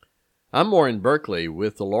I'm Warren Berkeley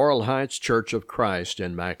with the Laurel Heights Church of Christ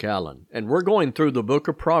in McAllen, and we're going through the book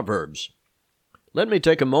of Proverbs. Let me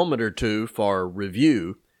take a moment or two for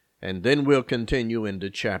review, and then we'll continue into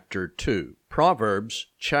chapter 2. Proverbs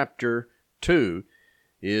chapter 2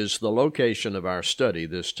 is the location of our study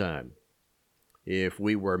this time. If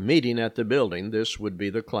we were meeting at the building, this would be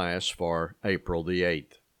the class for April the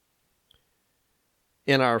 8th.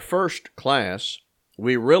 In our first class,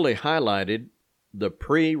 we really highlighted the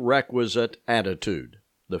prerequisite attitude.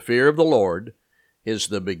 The fear of the Lord is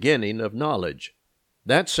the beginning of knowledge.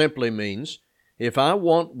 That simply means if I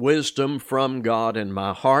want wisdom from God in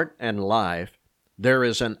my heart and life, there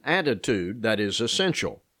is an attitude that is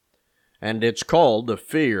essential, and it's called the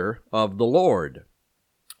fear of the Lord.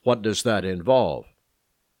 What does that involve?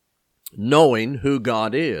 Knowing who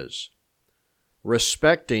God is,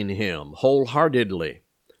 respecting Him wholeheartedly,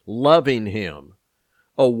 loving Him,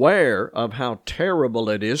 aware of how terrible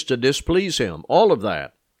it is to displease Him, all of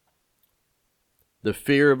that. The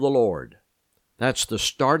fear of the Lord, that's the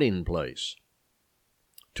starting place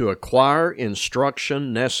to acquire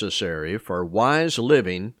instruction necessary for wise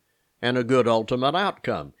living and a good ultimate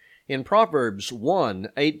outcome. In Proverbs 1,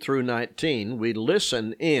 8 through 19, we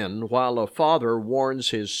listen in while a father warns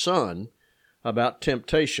his son about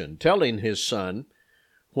temptation, telling his son,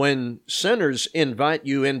 when sinners invite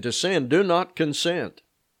you into sin, do not consent.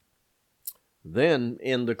 Then,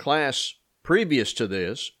 in the class previous to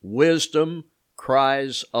this, wisdom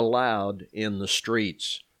cries aloud in the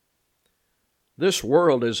streets. This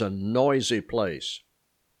world is a noisy place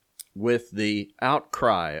with the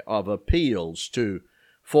outcry of appeals to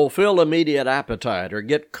fulfill immediate appetite or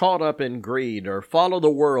get caught up in greed or follow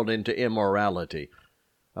the world into immorality.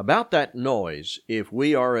 About that noise, if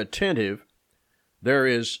we are attentive, there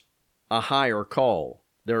is a higher call.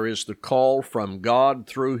 There is the call from God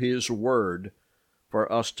through His Word for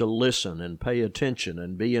us to listen and pay attention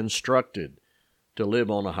and be instructed to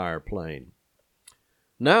live on a higher plane.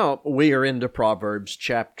 Now we are into Proverbs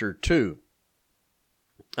chapter 2.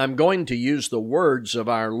 I'm going to use the words of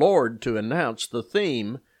our Lord to announce the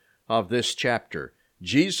theme of this chapter.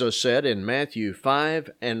 Jesus said in Matthew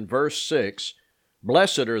 5 and verse 6,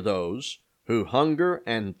 "Blessed are those who hunger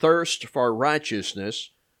and thirst for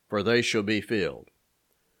righteousness, for they shall be filled."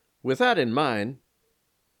 With that in mind,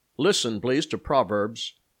 listen please to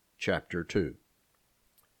Proverbs chapter 2.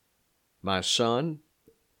 My son,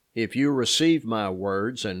 if you receive my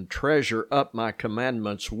words and treasure up my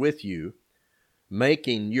commandments with you,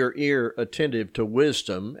 making your ear attentive to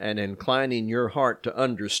wisdom and inclining your heart to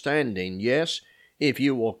understanding, yes, if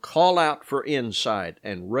you will call out for insight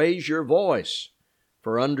and raise your voice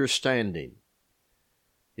for understanding,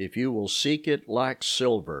 if you will seek it like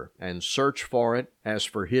silver and search for it as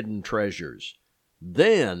for hidden treasures,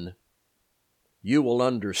 then you will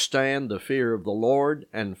understand the fear of the Lord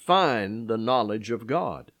and find the knowledge of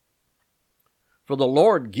God. For the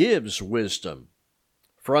Lord gives wisdom.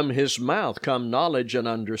 From His mouth come knowledge and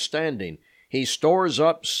understanding. He stores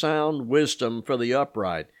up sound wisdom for the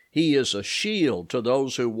upright. He is a shield to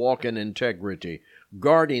those who walk in integrity,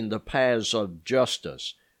 guarding the paths of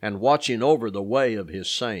justice and watching over the way of His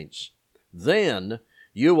saints. Then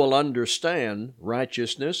you will understand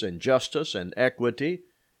righteousness and justice and equity,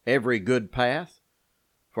 every good path.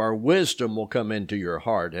 For wisdom will come into your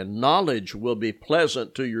heart, and knowledge will be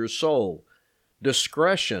pleasant to your soul.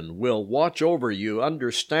 Discretion will watch over you,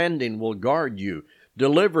 understanding will guard you,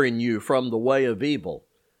 delivering you from the way of evil,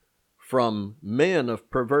 from men of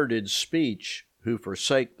perverted speech who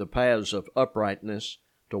forsake the paths of uprightness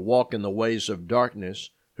to walk in the ways of darkness,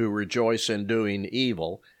 who rejoice in doing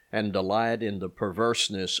evil and delight in the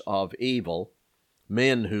perverseness of evil,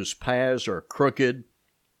 men whose paths are crooked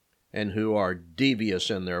and who are devious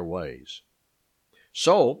in their ways.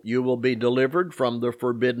 So you will be delivered from the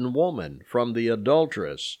forbidden woman, from the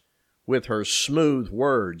adulteress, with her smooth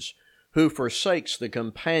words, who forsakes the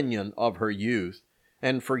companion of her youth,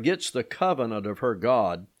 and forgets the covenant of her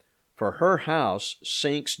God, for her house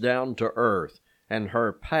sinks down to earth, and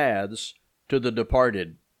her paths to the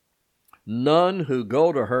departed. None who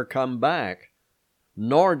go to her come back,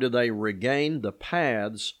 nor do they regain the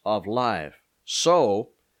paths of life.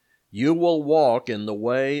 So you will walk in the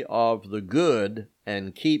way of the good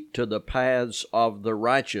and keep to the paths of the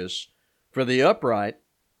righteous, for the upright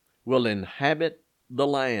will inhabit the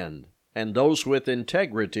land, and those with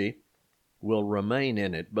integrity will remain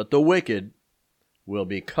in it. But the wicked will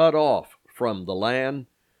be cut off from the land,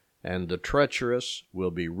 and the treacherous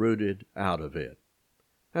will be rooted out of it.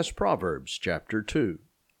 That's Proverbs chapter 2.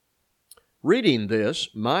 Reading this,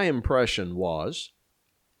 my impression was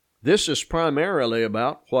This is primarily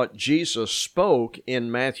about what Jesus spoke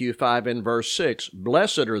in Matthew 5 and verse 6.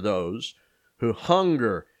 Blessed are those who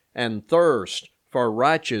hunger and thirst for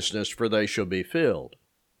righteousness, for they shall be filled.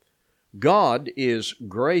 God is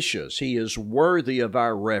gracious. He is worthy of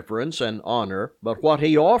our reverence and honor, but what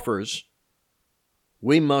He offers,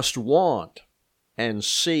 we must want and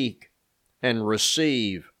seek and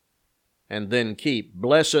receive and then keep.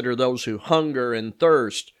 Blessed are those who hunger and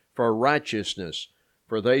thirst for righteousness,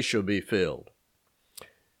 for they shall be filled.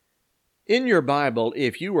 In your Bible,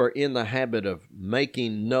 if you are in the habit of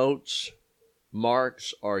making notes,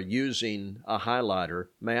 marks, or using a highlighter,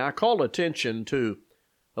 may I call attention to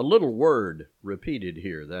a little word repeated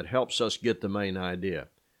here that helps us get the main idea.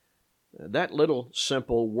 That little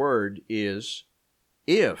simple word is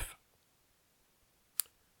if.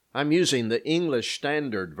 I'm using the English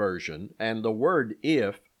Standard Version, and the word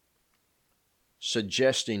if,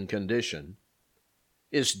 suggesting condition,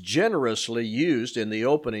 is generously used in the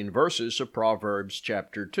opening verses of Proverbs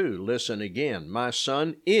chapter 2. Listen again. My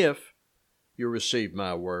son, if you receive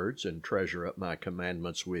my words and treasure up my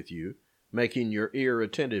commandments with you, making your ear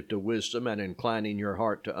attentive to wisdom and inclining your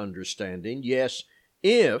heart to understanding. Yes,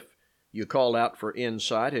 if you call out for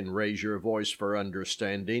insight and raise your voice for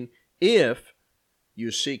understanding, if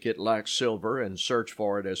you seek it like silver and search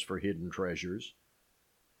for it as for hidden treasures.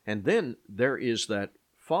 And then there is that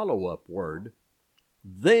follow-up word,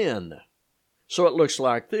 then. So it looks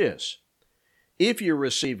like this. If you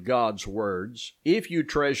receive God's words, if you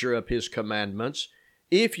treasure up His commandments,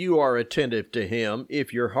 if you are attentive to Him,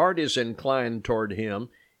 if your heart is inclined toward Him,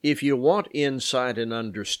 if you want insight and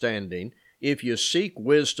understanding, if you seek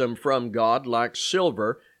wisdom from God like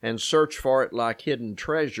silver and search for it like hidden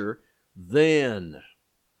treasure, then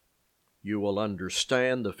you will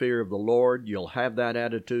understand the fear of the Lord, you'll have that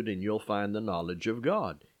attitude, and you'll find the knowledge of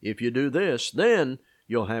God. If you do this, then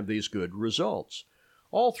you'll have these good results.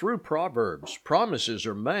 All through Proverbs, promises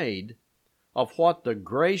are made of what the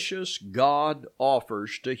gracious God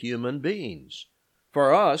offers to human beings,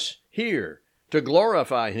 for us here, to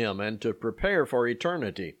glorify Him and to prepare for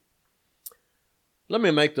eternity. Let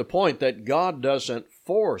me make the point that God doesn't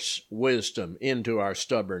force wisdom into our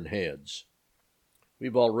stubborn heads.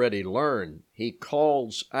 We've already learned He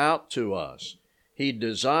calls out to us. He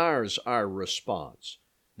desires our response.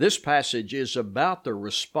 This passage is about the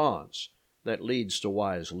response that leads to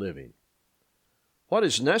wise living. What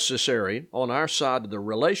is necessary on our side of the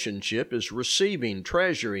relationship is receiving,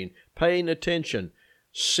 treasuring, paying attention,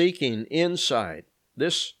 seeking insight.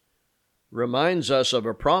 This reminds us of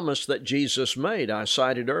a promise that Jesus made. I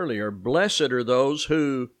cited earlier, blessed are those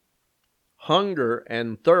who hunger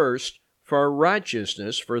and thirst for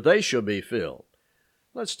righteousness, for they shall be filled.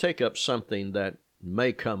 Let's take up something that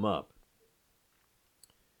may come up.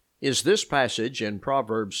 Is this passage in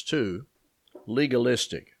Proverbs 2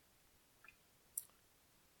 legalistic?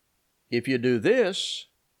 If you do this,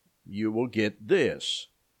 you will get this.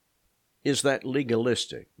 Is that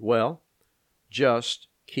legalistic? Well, just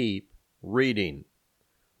keep reading.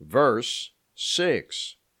 Verse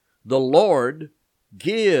 6, the Lord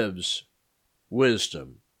gives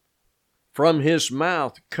wisdom. From His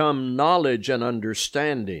mouth come knowledge and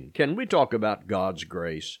understanding. Can we talk about God's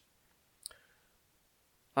grace?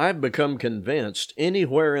 I've become convinced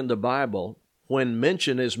anywhere in the Bible when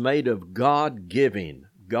mention is made of God giving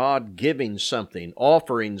something,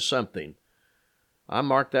 offering something, I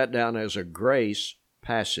mark that down as a grace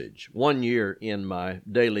passage. One year in my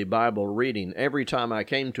daily Bible reading, every time I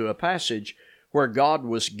came to a passage where God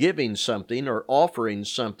was giving something or offering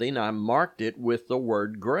something, I marked it with the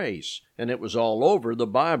word grace, and it was all over the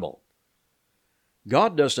Bible.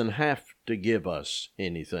 God doesn't have to give us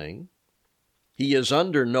anything. He is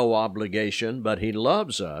under no obligation, but He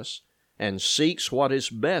loves us and seeks what is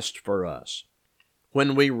best for us.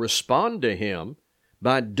 When we respond to Him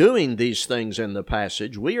by doing these things in the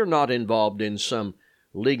passage, we are not involved in some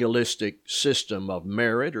legalistic system of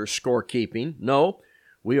merit or scorekeeping. No,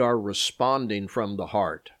 we are responding from the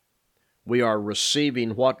heart. We are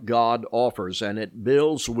receiving what God offers, and it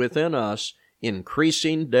builds within us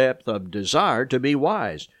increasing depth of desire to be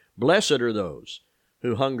wise. Blessed are those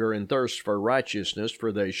who hunger and thirst for righteousness,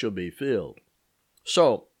 for they shall be filled.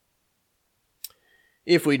 So,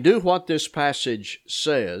 if we do what this passage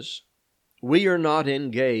says, we are not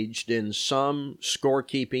engaged in some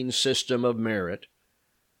scorekeeping system of merit.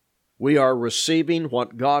 We are receiving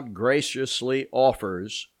what God graciously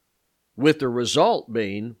offers, with the result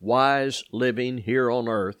being wise living here on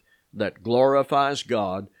earth that glorifies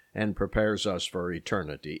God and prepares us for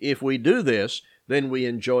eternity. If we do this, then we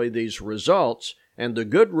enjoy these results, and the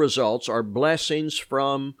good results are blessings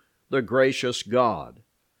from the gracious God.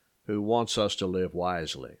 who wants us to live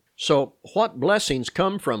wisely. So, what blessings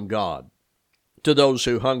come from God to those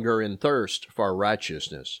who hunger and thirst for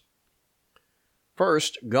righteousness?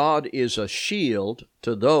 First, God is a shield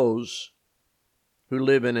to those who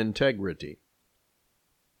live in integrity.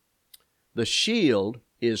 The shield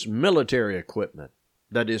is military equipment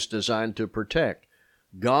that is designed to protect.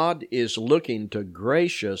 God is looking to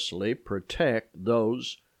graciously protect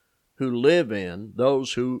those who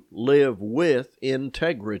live with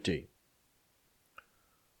integrity.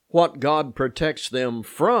 What God protects them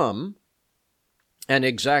from, and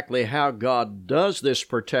exactly how God does this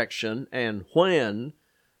protection and when,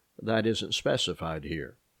 that isn't specified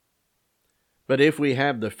here. But if we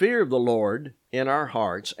have the fear of the Lord in our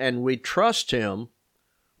hearts and we trust Him,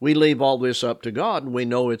 we leave all this up to God and we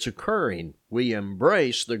know it's occurring. We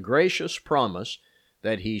embrace the gracious promise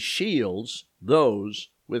that He shields those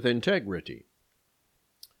with integrity.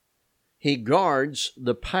 He guards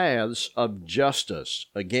the paths of justice.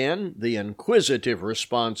 Again, the inquisitive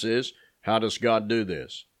response is, how does God do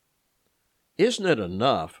this? Isn't it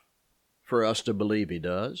enough for us to believe He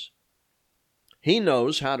does? He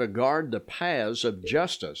knows how to guard the paths of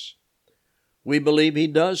justice. We believe He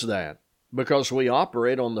does that because we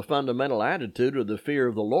operate on the fundamental attitude of the fear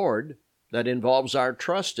of the Lord that involves our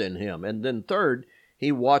trust in Him. And then third,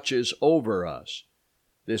 He watches over us.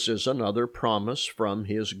 This is another promise from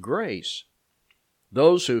His grace.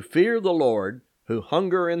 Those who fear the Lord, who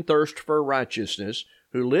hunger and thirst for righteousness,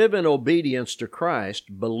 who live in obedience to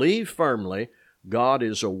Christ, believe firmly God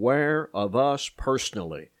is aware of us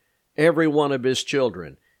personally, every one of His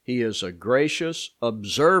children. He is a gracious,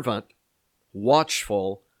 observant,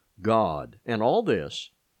 watchful God. And all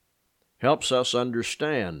this helps us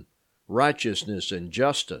understand righteousness and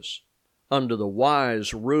justice under the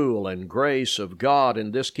wise rule and grace of God,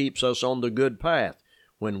 and this keeps us on the good path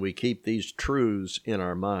when we keep these truths in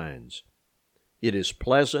our minds. It is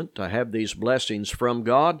pleasant to have these blessings from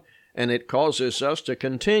God, and it causes us to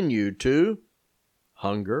continue to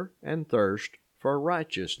hunger and thirst for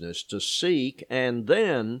righteousness, to seek and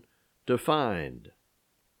then to find.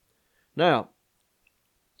 Now,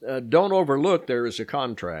 don't overlook there is a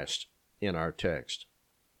contrast in our text.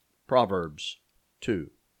 Proverbs 2.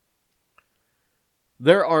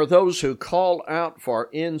 There are those who call out for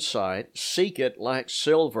insight, seek it like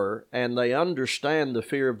silver, and they understand the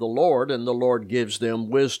fear of the Lord, and the Lord gives them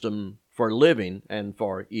wisdom for living and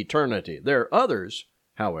for eternity. There are others,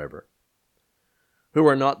 however, who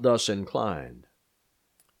are not thus inclined.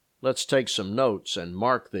 Let's take some notes and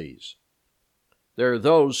mark these. There are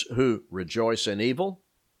those who rejoice in evil,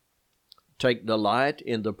 take delight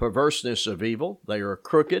in the perverseness of evil. They are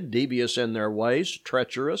crooked, devious in their ways,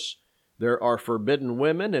 treacherous. There are forbidden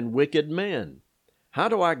women and wicked men. How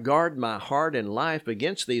do I guard my heart and life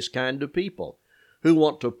against these kind of people who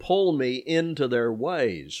want to pull me into their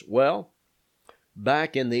ways? Well,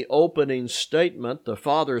 back in the opening statement, the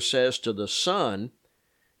Father says to the Son,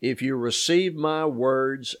 if you receive my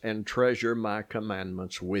words and treasure my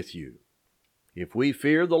commandments with you. If we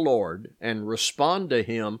fear the Lord and respond to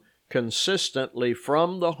Him consistently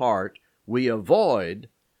from the heart, we avoid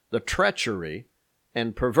the treachery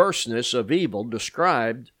and perverseness of evil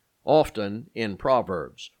described often in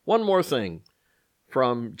Proverbs. One more thing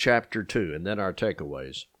from chapter 2, and then our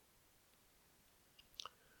takeaways.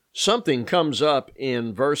 Something comes up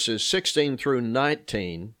in verses 16 through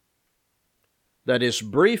 19 that is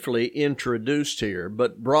briefly introduced here,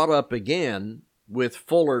 but brought up again with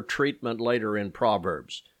fuller treatment later in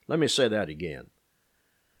Proverbs. Let me say that again.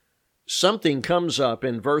 Something comes up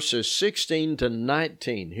in verses 16 to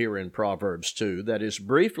 19 here in Proverbs 2 that is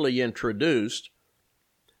briefly introduced,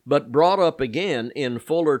 but brought up again in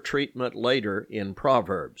fuller treatment later in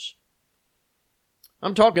Proverbs.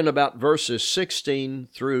 I'm talking about verses 16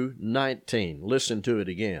 through 19. Listen to it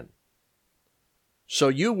again. So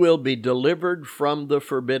you will be delivered from the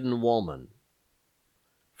forbidden woman,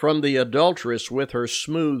 from the adulteress with her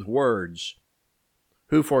smooth words,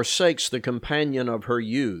 who forsakes the companion of her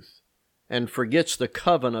youth, and forgets the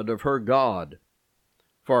covenant of her God.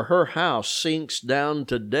 For her house sinks down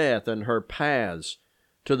to death, and her paths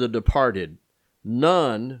to the departed.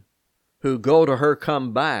 None who go to her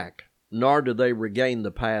come back, nor do they regain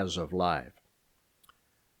the paths of life.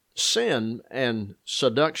 Sin and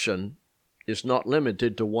seduction is not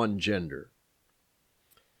limited to one gender.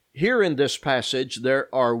 Here in this passage,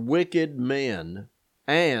 there are wicked men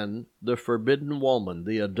and the forbidden woman,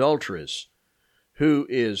 the adulteress, who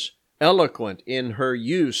is eloquent in her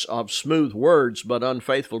use of smooth words, but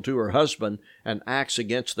unfaithful to her husband, and acts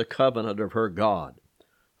against the covenant of her God.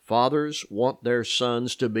 Fathers want their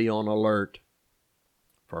sons to be on alert,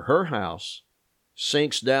 for her house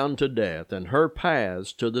sinks down to death, and her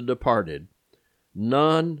paths to the departed.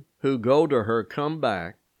 None who go to her come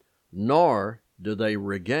back, nor do they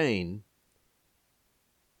regain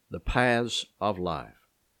the paths of life.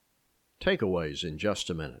 Takeaways in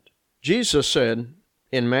just a minute. Jesus said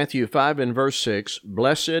in Matthew 5 and verse 6,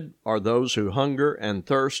 "Blessed are those who hunger and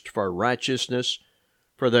thirst for righteousness,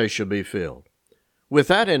 for they shall be filled." With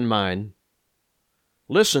that in mind,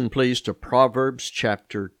 listen please to Proverbs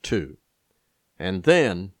chapter 2, and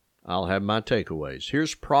then I'll have my takeaways.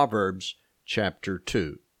 Here's Proverbs chapter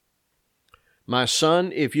 2. "My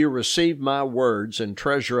son, if you receive my words and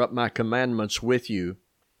treasure up my commandments with you,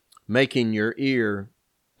 making your ear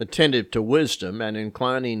attentive to wisdom and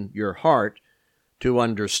inclining your heart to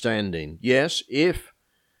understanding." Yes, if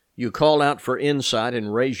you call out for insight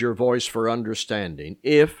and raise your voice for understanding,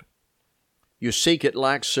 if you seek it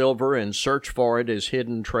like silver and search for it as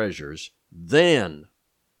hidden treasures, then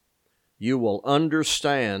you will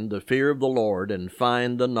understand the fear of the Lord and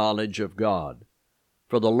find the knowledge of God.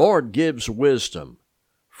 For the Lord gives wisdom.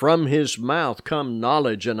 From his mouth come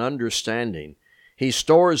knowledge and understanding. He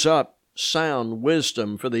stores up sound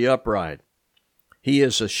wisdom for the upright. He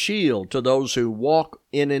is a shield to those who walk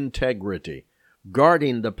in integrity,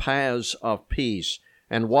 guarding the paths of peace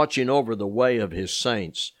and watching over the way of his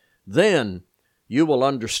saints. Then you will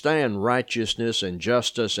understand righteousness and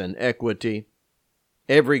justice and equity,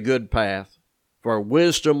 every good path. For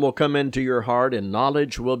wisdom will come into your heart, and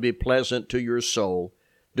knowledge will be pleasant to your soul.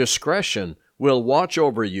 Discretion will watch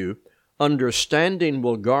over you, understanding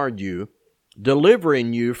will guard you,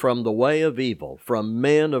 delivering you from the way of evil, from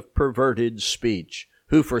men of perverted speech,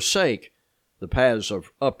 who forsake the paths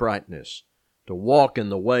of uprightness, to walk in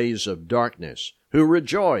the ways of darkness, who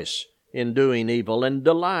rejoice in doing evil and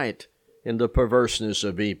delight in the perverseness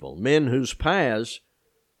of evil, men whose paths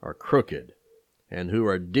are crooked and who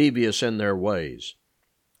are devious in their ways.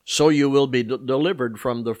 So you will be delivered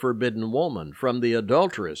from the forbidden woman, from the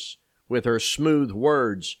adulteress with her smooth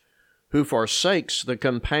words, who forsakes the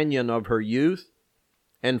companion of her youth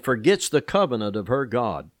and forgets the covenant of her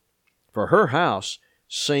God. For her house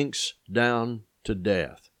sinks down to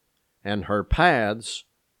death, and her paths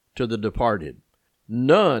to the departed.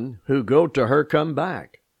 None who go to her come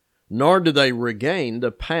back, nor do they regain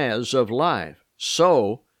the paths of life.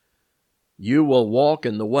 So you will walk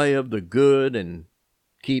in the way of the good and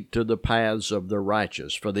keep to the paths of the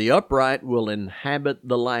righteous. For the upright will inhabit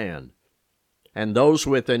the land, and those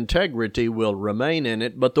with integrity will remain in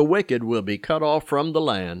it, but the wicked will be cut off from the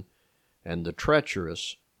land, and the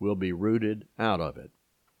treacherous will be rooted out of it.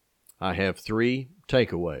 I have 3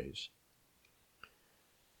 takeaways.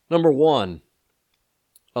 Number 1,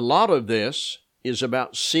 a lot of this is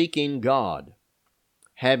about seeking God,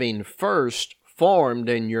 having first formed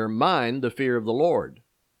in your mind the fear of the Lord.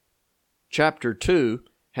 Chapter 2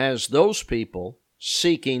 has those people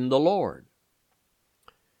seeking the Lord.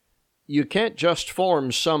 You can't just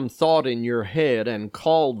form some thought in your head and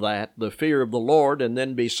call that the fear of the Lord and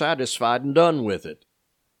then be satisfied and done with it.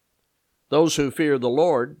 Those who fear the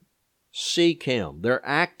Lord seek Him. They're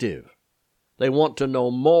active. They want to know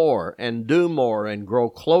more and do more and grow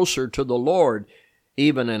closer to the Lord,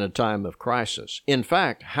 even in a time of crisis. In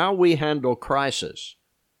fact, how we handle crisis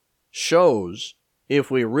shows if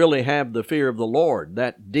we really have the fear of the Lord,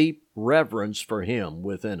 that deep reverence for Him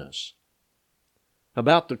within us.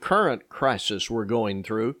 About the current crisis we're going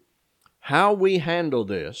through, how we handle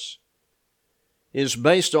this is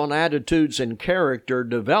based on attitudes and character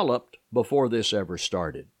developed before this ever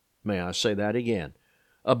started. May I say that again?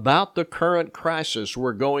 About the current crisis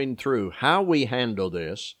we're going through, how we handle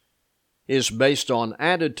this is based on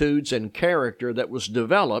attitudes and character that was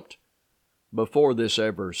developed before this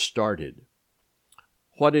ever started.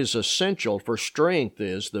 What is essential for strength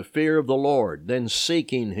is the fear of the Lord, then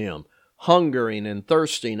seeking Him, hungering and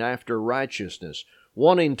thirsting after righteousness,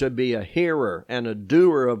 wanting to be a hearer and a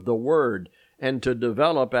doer of the Word, and to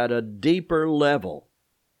develop at a deeper level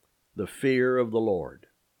the fear of the Lord.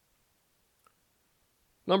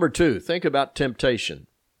 Number 2, think about temptation.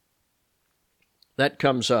 That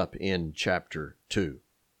comes up in chapter 2.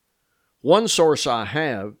 One source I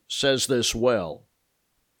have says this well: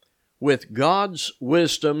 with God's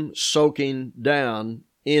wisdom soaking down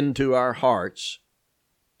into our hearts,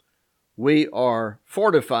 we are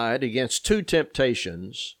fortified against 2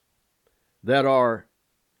 temptations that are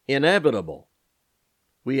inevitable.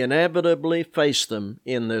 We inevitably face them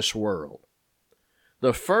in this world.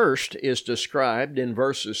 The first is described in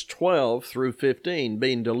verses 12 through 15,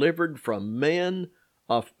 being delivered from men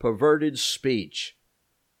of perverted speech,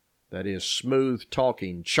 that is, smooth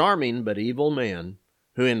talking, charming but evil men,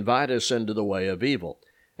 who invite us into the way of evil.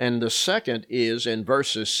 And the second is in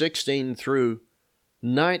verses 16 through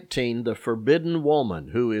 19, the forbidden woman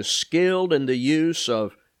who is skilled in the use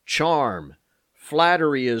of charm.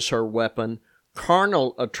 Flattery is her weapon.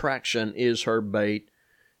 Carnal attraction is her bait.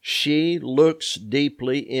 She looks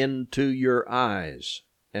deeply into your eyes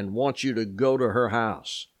and wants you to go to her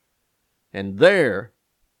house. And there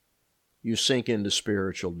you sink into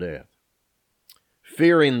spiritual death.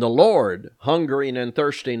 Fearing the Lord, hungering and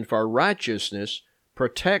thirsting for righteousness,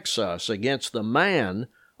 protects us against the man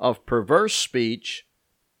of perverse speech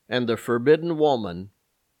and the forbidden woman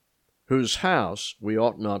whose house we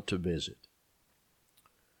ought not to visit.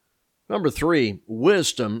 Number 3,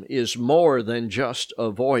 wisdom is more than just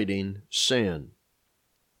avoiding sin.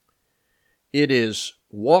 It is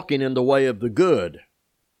walking in the way of the good.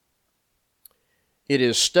 It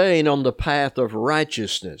is staying on the path of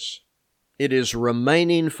righteousness. It is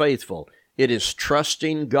remaining faithful. It is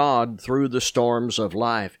trusting God through the storms of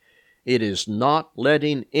life. It is not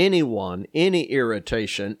letting anyone, any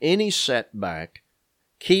irritation, any setback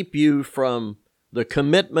keep you from the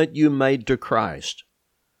commitment you made to Christ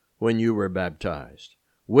when you were baptized.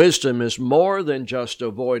 Wisdom is more than just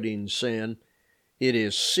avoiding sin. It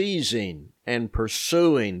is seizing and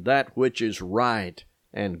pursuing that which is right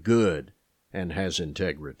and good and has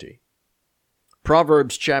integrity.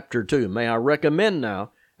 Proverbs chapter 2. May I recommend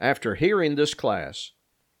now, after hearing this class,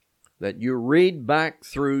 that you read back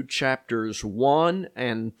through chapters 1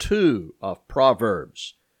 and 2 of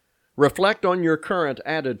Proverbs. Reflect on your current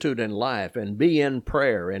attitude in life and be in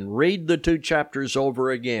prayer and read the 2 chapters over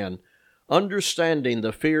again, understanding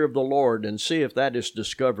the fear of the Lord, and see if that is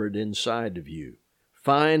discovered inside of you.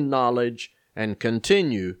 Find knowledge and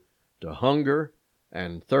continue to hunger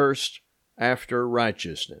and thirst after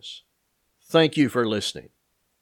righteousness. Thank you for listening.